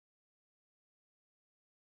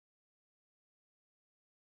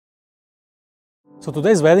So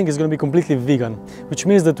today's wedding is going to be completely vegan, which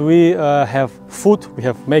means that we have food, we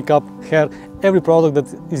have makeup, hair, every product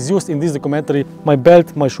that is used in this documentary, my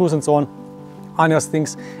belt, my shoes and so on, Anja's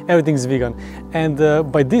things, everything is vegan. And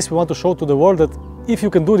by this we want to show to the world that if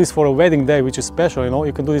you can do this for a wedding day, which is special, you know,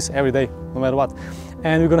 you can do this every day, no matter what.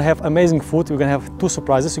 And we're going to have amazing food. We're going to have 2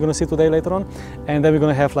 surprises you're going to see today later on. And then we're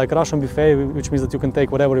going to have like Russian buffet, which means that you can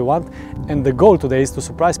take whatever you want. And the goal today is to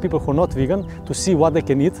surprise people who are not vegan, to see what they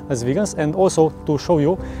can eat as vegans, and also to show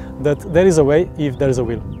you that there is a way if there is a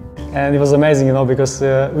will. And it was amazing, you know, because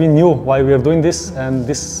we knew why we were doing this, and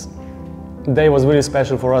this day was really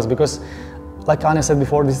special for us because, like Anja said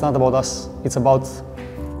before, this is not about us. It's about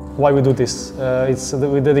why we do this.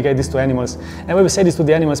 We dedicate this to animals. And when we say this to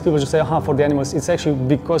the animals, people just say, for the animals. It's actually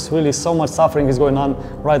because really so much suffering is going on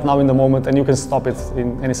right now in the moment, and you can stop it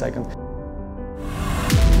in any second.